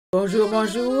Bonjour,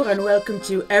 bonjour, and welcome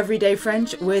to Everyday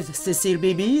French with Cécile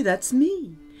Bibi, that's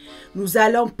me. Nous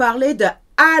allons parler de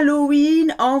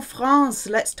Halloween en France.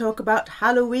 Let's talk about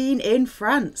Halloween in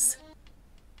France.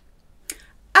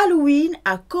 Halloween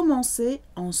a commencé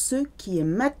en ce qui est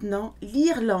maintenant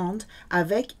l'Irlande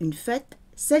avec une fête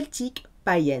celtique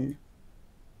païenne.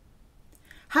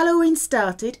 Halloween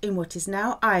started in what is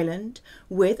now Ireland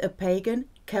with a pagan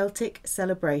Celtic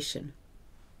celebration.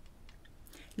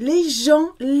 Les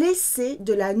gens laissaient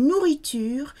de la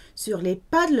nourriture sur les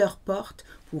pas de leurs portes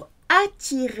pour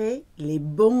attirer les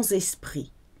bons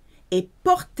esprits et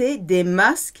portaient des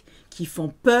masques qui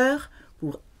font peur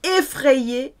pour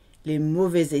effrayer les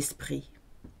mauvais esprits.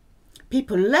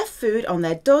 People left food on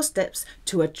their doorsteps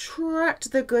to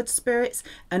attract the good spirits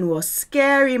and wore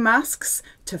scary masks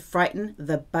to frighten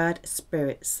the bad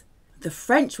spirits. The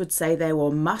French would say they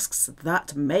wore masks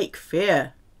that make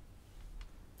fear.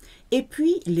 Et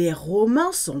puis les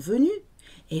Romains sont venus,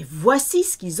 et voici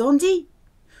ce qu'ils ont dit.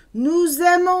 Nous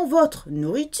aimons votre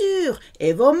nourriture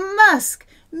et vos masques,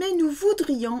 mais nous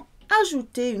voudrions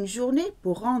ajouter une journée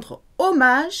pour rendre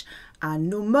hommage à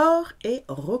nos morts et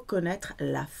reconnaître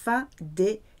la fin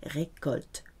des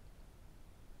récoltes.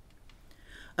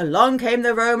 Along came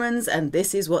the Romans, and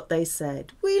this is what they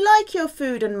said. We like your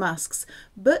food and masks,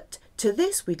 but to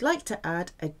this we'd like to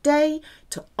add a day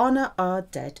to honor our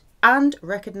dead and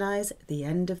recognize the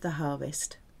end of the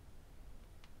harvest.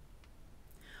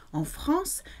 En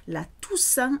France, la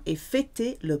Toussaint est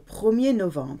fêtée le 1er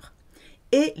novembre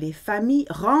et les familles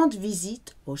rendent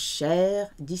visite aux chers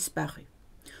disparus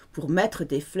pour mettre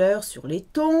des fleurs sur les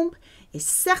tombes et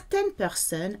certaines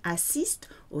personnes assistent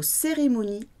aux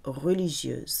cérémonies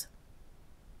religieuses.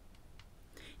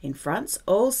 In France,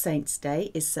 All Saints' Day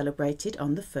is celebrated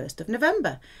on the 1st of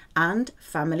November, and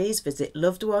families visit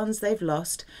loved ones they've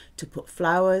lost to put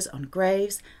flowers on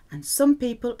graves, and some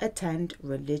people attend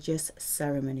religious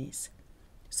ceremonies.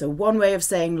 So one way of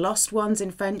saying lost ones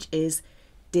in French is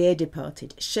dear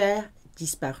departed, chers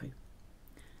disparus.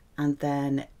 And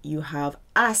then you have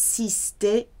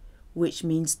assister, which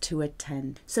means to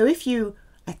attend. So if you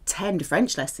attend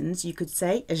French lessons, you could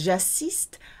say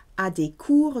j'assiste à des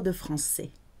cours de français.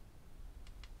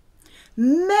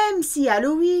 Même si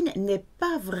Halloween n'est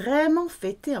pas vraiment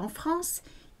fêté en France,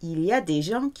 il y a des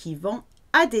gens qui vont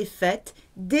à des fêtes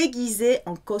déguisés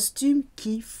en costumes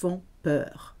qui font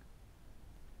peur.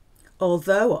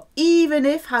 Although, or even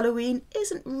if Halloween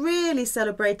isn't really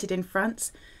celebrated in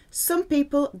France, some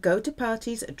people go to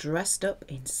parties dressed up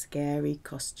in scary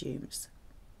costumes.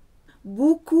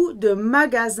 Beaucoup de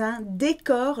magasins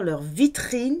décorent leurs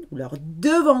vitrines ou leurs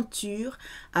devantures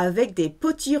avec des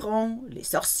potirons, les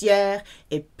sorcières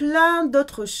et plein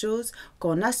d'autres choses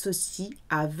qu'on associe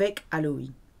avec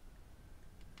Halloween.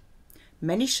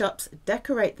 Many shops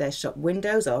decorate their shop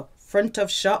windows or front of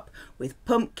shop with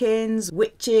pumpkins,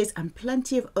 witches and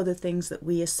plenty of other things that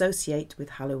we associate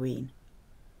with Halloween.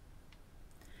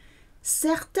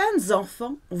 Certains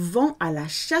enfants vont à la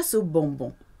chasse aux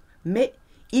bonbons, mais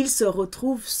ils se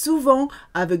retrouvent souvent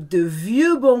avec de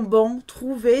vieux bonbons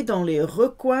trouvés dans les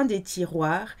recoins des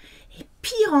tiroirs et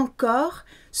pire encore,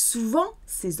 souvent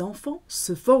ces enfants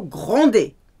se font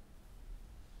gronder.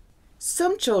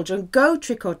 Some children go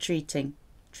trick-or-treating.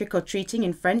 Trick-or-treating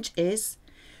in French is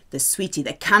the sweetie,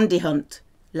 the candy hunt,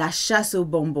 la chasse aux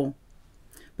bonbons,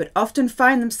 but often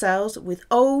find themselves with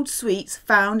old sweets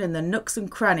found in the nooks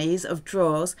and crannies of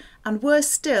drawers, and worse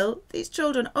still, these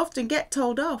children often get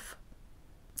told off.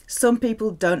 Some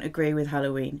people don't agree with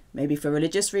Halloween, maybe for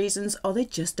religious reasons or they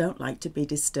just don't like to be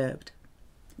disturbed.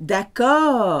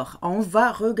 D'accord, on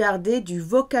va regarder du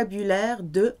vocabulaire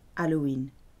de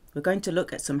Halloween. We're going to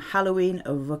look at some Halloween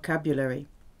vocabulary.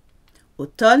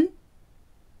 Automne,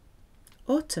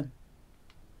 autumn.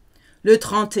 Le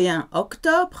 31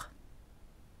 octobre.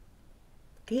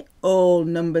 Okay, all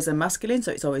numbers are masculine,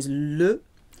 so it's always le.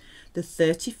 The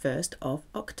 31st of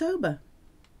October.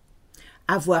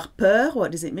 Avoir peur,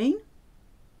 what does it mean?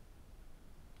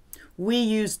 We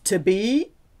use to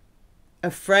be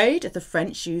afraid. The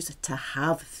French use to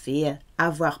have fear.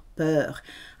 Avoir peur.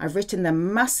 I've written the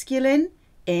masculine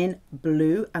in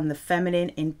blue and the feminine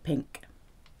in pink.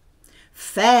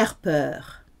 Faire peur.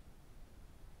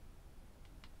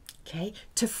 Okay,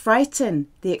 to frighten.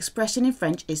 The expression in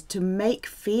French is to make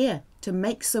fear, to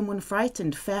make someone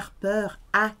frightened. Faire peur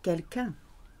à quelqu'un.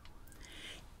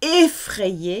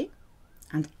 Effrayer.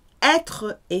 And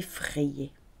être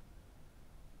effrayé.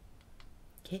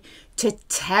 Okay. To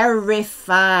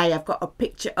terrify. I've got a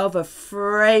picture of a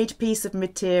frayed piece of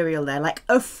material there, like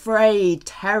afraid,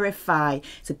 terrify.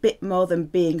 It's a bit more than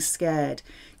being scared.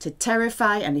 To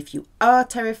terrify, and if you are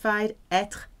terrified,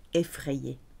 être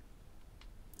effrayé.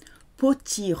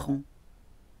 potiron.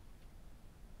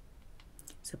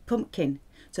 So pumpkin.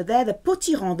 So they're the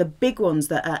potirons, the big ones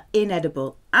that are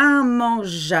inedible,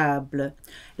 immangeables.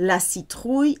 La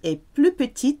citrouille est plus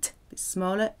petite,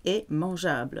 smaller, et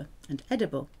mangeable, and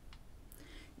edible.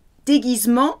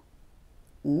 Déguisement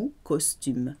ou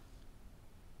costume.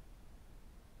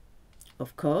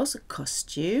 Of course,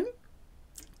 costume,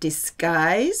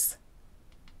 disguise,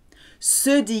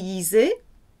 se déguiser,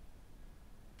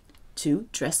 to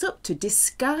dress up, to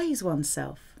disguise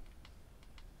oneself.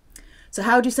 So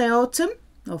how do you say autumn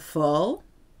or fall?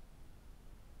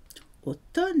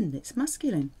 Automne, it's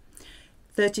masculine.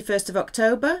 31st of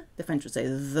October, the French would say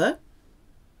the.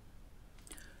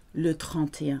 Le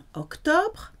 31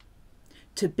 octobre,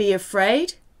 to be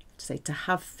afraid, to say to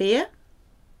have fear.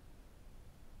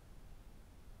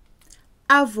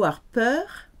 Avoir peur,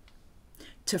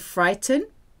 to frighten,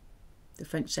 the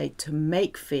French say to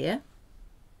make fear.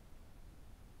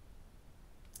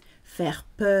 Faire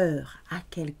peur à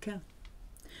quelqu'un,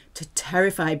 to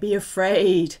terrify, be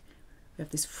afraid. We have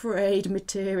this frayed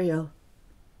material.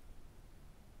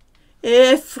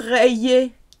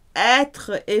 Effrayer,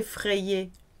 être effrayé.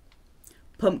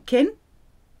 Pumpkin,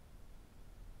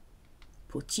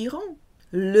 potiron,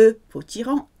 le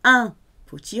potiron, un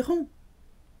potiron.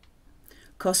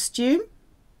 Costume.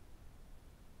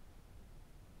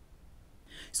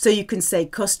 So you can say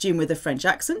costume with a French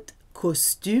accent,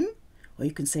 costume, or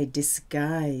you can say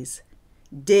disguise,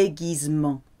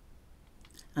 déguisement.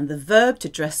 And the verb to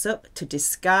dress up, to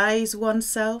disguise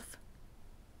oneself,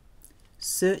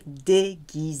 se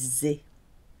déguiser.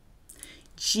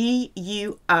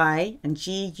 G-U-I and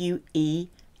G-U-E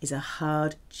is a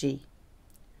hard G.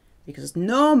 Because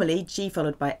normally G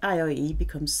followed by I or E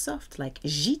becomes soft, like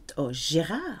Gite or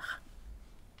Gérard.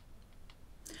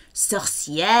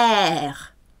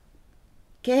 Sorcière.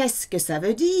 Qu'est-ce que ça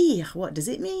veut dire? What does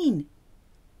it mean?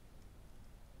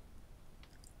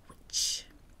 Witch.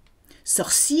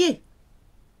 Sorcier.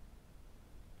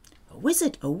 A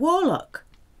wizard, a warlock.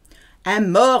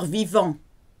 Un mort vivant.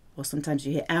 Or sometimes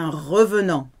you hear un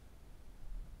revenant.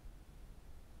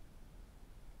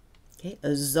 Okay,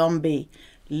 a zombie.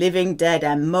 Living dead,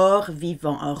 un mort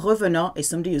vivant. Un revenant is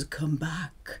somebody who's come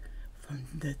back from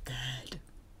the dead.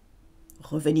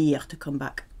 Revenir, to come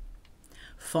back.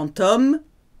 Fantôme,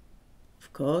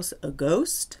 of course, a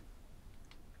ghost.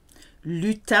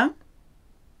 Lutin,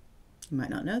 you might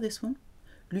not know this one.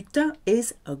 Lutin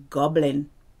is a goblin.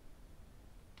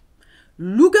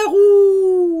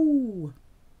 Loup-garou.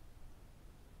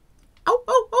 Oh,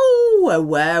 oh, oh, a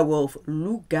werewolf.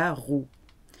 Loup-garou.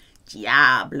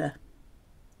 Diable.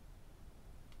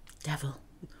 Devil.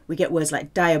 We get words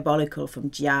like diabolical from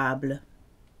diable.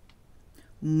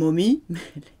 Momie.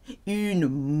 Une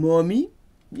momie.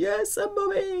 Yes, a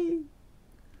mummy.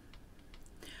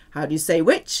 How do you say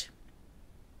witch?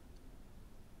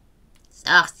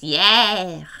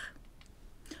 Sorcière.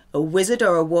 A wizard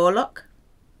or a warlock?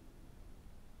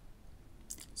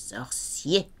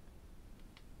 Sorcier.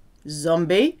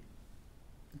 Zombie.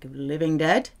 Think of living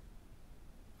dead.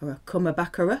 Or a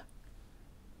comebackera.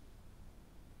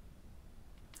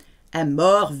 Un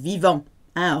mort vivant.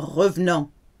 Un revenant.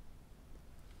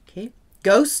 Okay.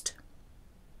 Ghost.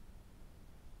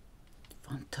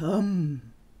 Fantôme.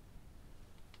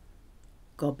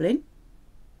 Goblin.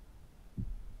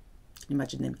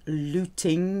 Imagine them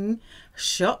looting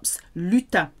shops.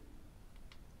 Lutin.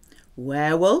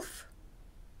 Werewolf.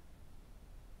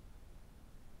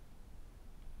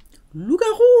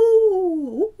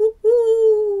 Loup-garou.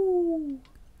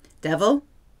 Devil.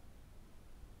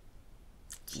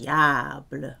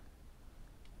 Diable.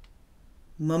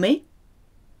 Mummy.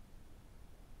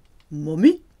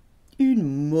 Momie.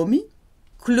 Une momie.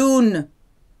 Clown.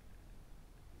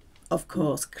 Of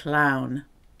course, clown.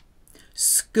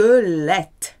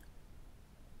 Squelette.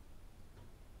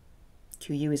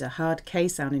 QU is a hard K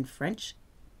sound in French.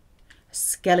 A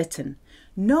skeleton.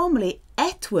 Normally,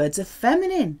 et words are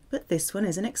feminine, but this one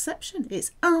is an exception.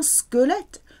 It's un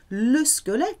squelette. Le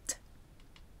squelette.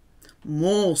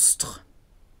 Monstre.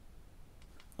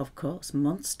 Of course,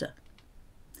 monster.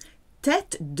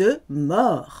 Tête de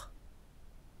mort.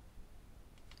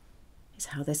 Is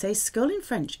how they say skull in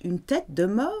French. Une tête de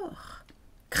mort.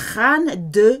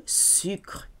 Crâne de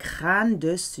sucre. Crâne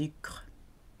de sucre.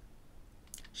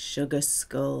 Sugar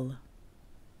skull.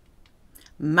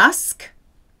 Masque.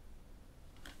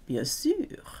 Bien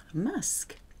sûr,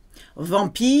 masque.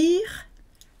 Vampire.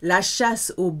 La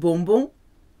chasse aux bonbons.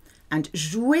 And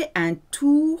jouer un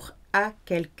tour à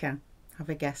quelqu'un. Have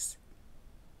a guess.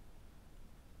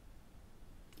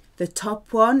 The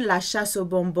top one, la chasse aux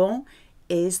bonbons,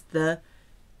 is the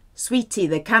sweetie,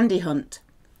 the candy hunt.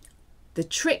 The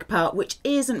trick part, which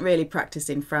isn't really practiced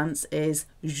in France, is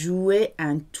jouer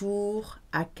un tour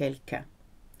à quelqu'un.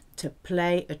 To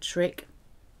play a trick,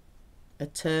 a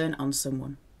turn on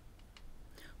someone.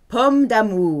 Pomme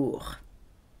d'amour.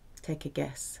 Take a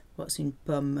guess. What's une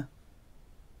pomme?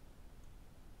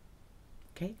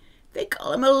 Okay. They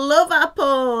call him a love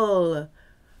apple.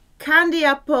 Candy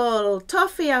apple,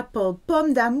 toffee apple,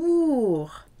 pomme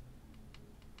d'amour.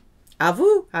 À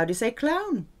vous, how do you say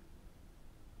clown?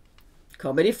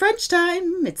 Comedy French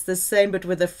time. It's the same but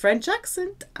with a French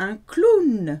accent. Un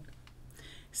clown.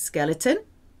 Skeleton.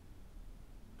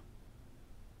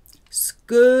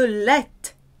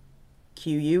 Squelette.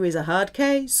 QU is a hard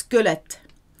K. Squelette.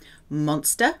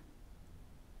 Monster.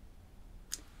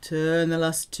 Turn the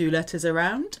last two letters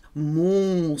around.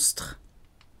 Monstre.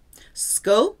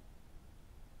 Skull.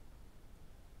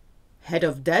 Head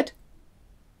of dead.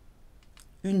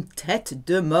 Une tête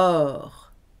de mort.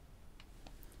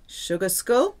 Sugar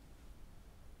skull.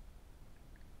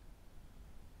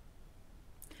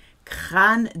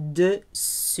 Crâne de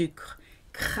sucre.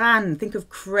 Crâne, think of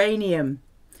cranium.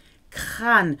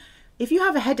 Crâne. If you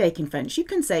have a headache in French, you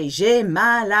can say j'ai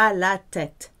mal à la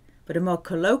tête. But a more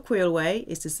colloquial way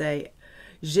is to say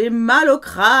j'ai mal au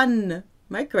crâne.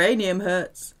 My cranium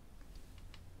hurts.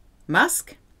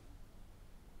 Masque.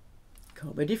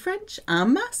 Comedy French.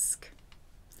 Un masque.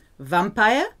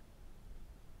 Vampire.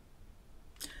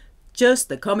 Just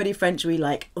the comedy French we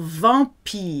like.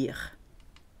 Vampire.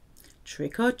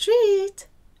 Trick or treat.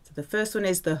 So the first one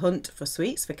is the hunt for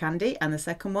sweets, for candy, and the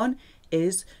second one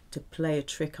is to play a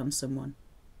trick on someone.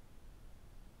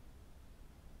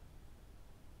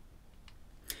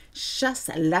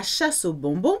 La chasse aux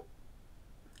bonbons.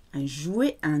 And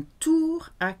jouer un tour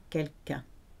à quelqu'un.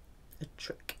 A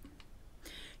trick.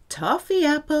 Toffee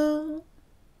apple.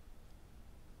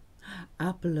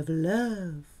 Apple of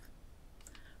love.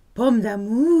 Pomme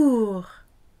d'amour.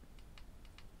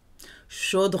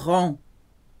 Chaudron.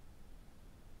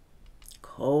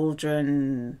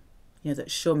 Cauldron. You know that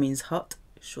chaud means hot.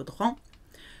 Chaudron.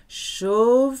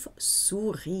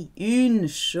 Chauve-souris. Une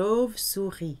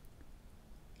chauve-souris.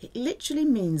 It literally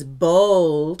means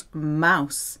bald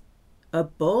mouse. A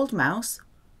bald mouse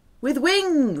with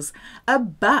wings. A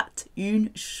bat.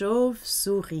 Une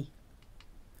chauve-souris.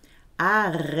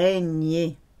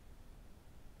 Araignée.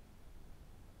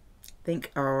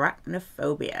 Think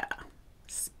arachnophobia.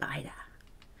 Spider.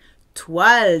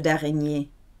 Toile d'araignée.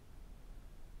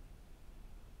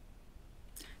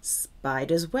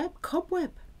 Spider's web,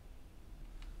 cobweb.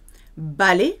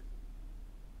 Balai.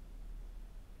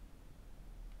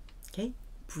 Okay.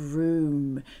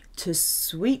 Broom. To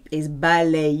sweep is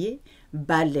balayer.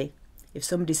 Balai. If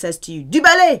somebody says to you, du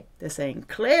balai, they're saying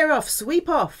clear off, sweep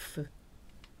off.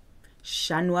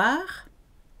 Chat noir.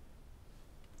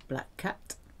 Black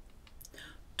cat.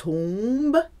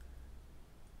 Tombe.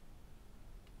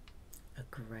 A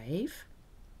grave.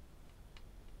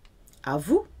 À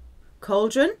vous.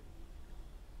 Cauldron.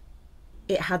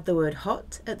 It had the word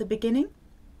hot at the beginning.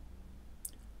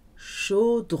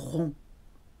 Chaudron.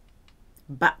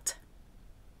 Bat.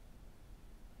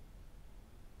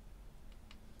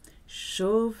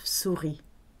 Chauve-souris.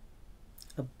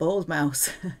 A bald mouse.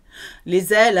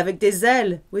 Les ailes avec des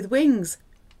ailes with wings.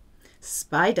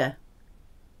 Spider.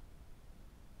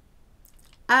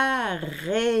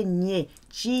 Araignée.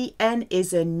 GN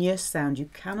is a ñ sound. You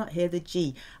cannot hear the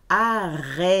G.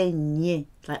 Araignée.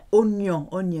 Like onion,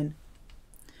 onion.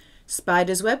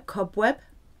 Spider's web, cobweb.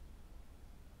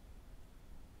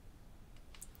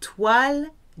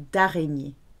 Toile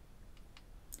d'araignée.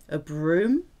 A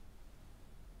broom.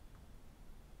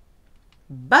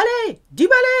 Balai. Du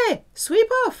balai. Sweep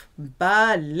off.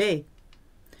 Balai.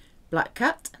 Black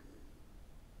cat.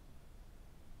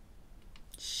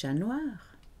 Chat noir.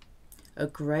 A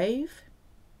grave.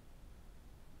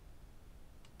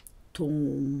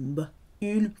 Tombe.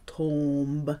 Une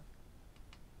tombe.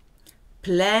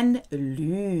 Pleine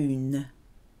lune.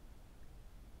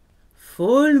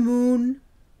 Full moon.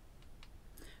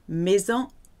 Maison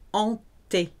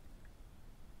hantée.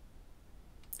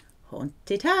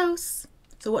 Haunted house.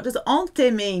 So what does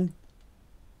hanter mean?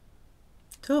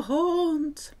 To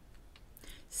haunt.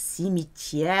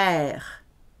 Cimetière.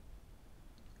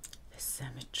 The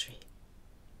cemetery.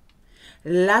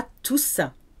 La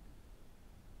Toussaint.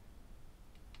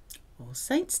 All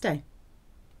Saints Day.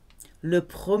 Le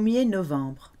 1er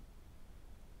novembre.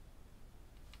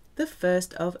 The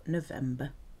 1st of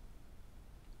November.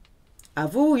 À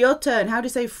vous, your turn. How do you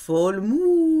say full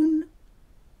moon?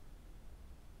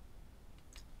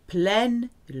 Pleine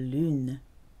lune.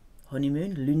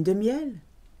 Honeymoon, lune de miel.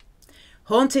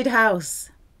 Haunted house.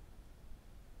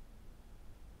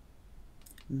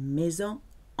 maison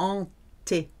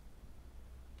hantée.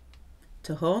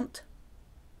 To haunt,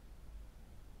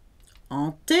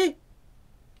 hanté.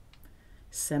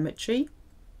 Cemetery,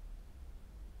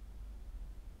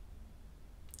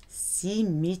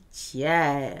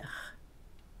 cimetière.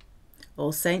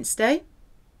 All Saints Day,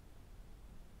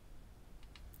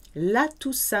 La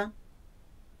Toussaint,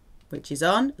 which is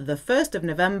on the 1st of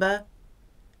November,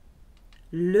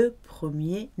 le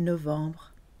 1er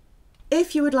novembre.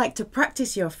 If you would like to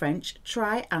practice your French,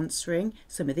 try answering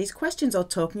some of these questions or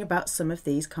talking about some of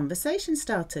these conversation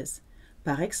starters.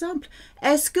 Par exemple,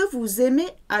 est-ce que vous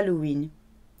aimez Halloween?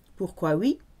 Pourquoi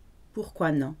oui?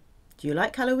 Pourquoi non? Do you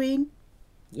like Halloween?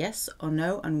 Yes or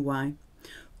no, and why?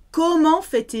 Comment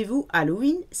fêtez-vous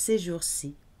Halloween ces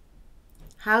jours-ci?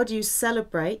 How do you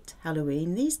celebrate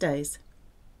Halloween these days?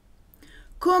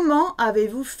 Comment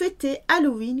avez-vous fêté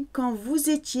Halloween quand vous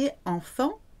étiez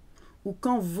enfant ou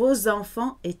quand vos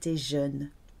enfants étaient jeunes?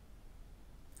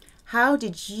 How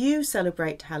did you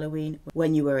celebrate Halloween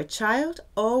when you were a child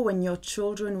or when your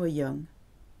children were young?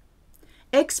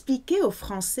 Expliquez aux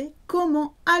Français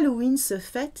comment Halloween se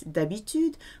fête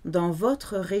d'habitude dans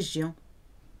votre région.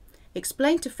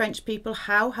 Explain to French people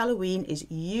how Halloween is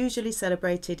usually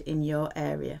celebrated in your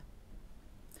area.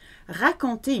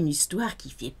 Racontez une histoire qui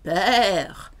fait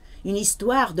peur, une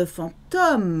histoire de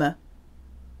fantôme.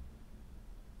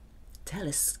 Tell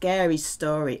a scary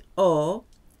story or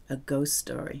a ghost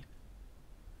story.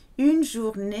 Une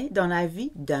journée dans la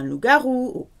vie d'un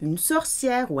loup-garou, ou une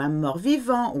sorcière, ou un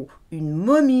mort-vivant, ou une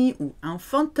momie, ou un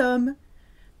fantôme.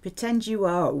 Pretend you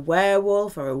are a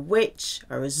werewolf, or a witch,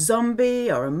 or a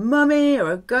zombie, or a mummy,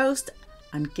 or a ghost,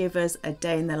 and give us a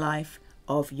day in the life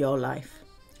of your life.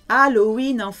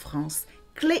 Halloween en France.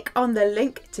 Click on the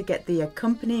link to get the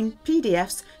accompanying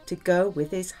PDFs to go with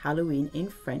this Halloween in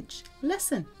French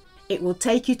lesson. It will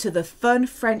take you to the Fun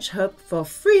French Hub for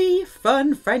free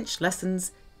fun French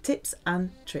lessons, tips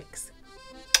and tricks.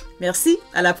 Merci,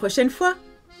 à la prochaine fois!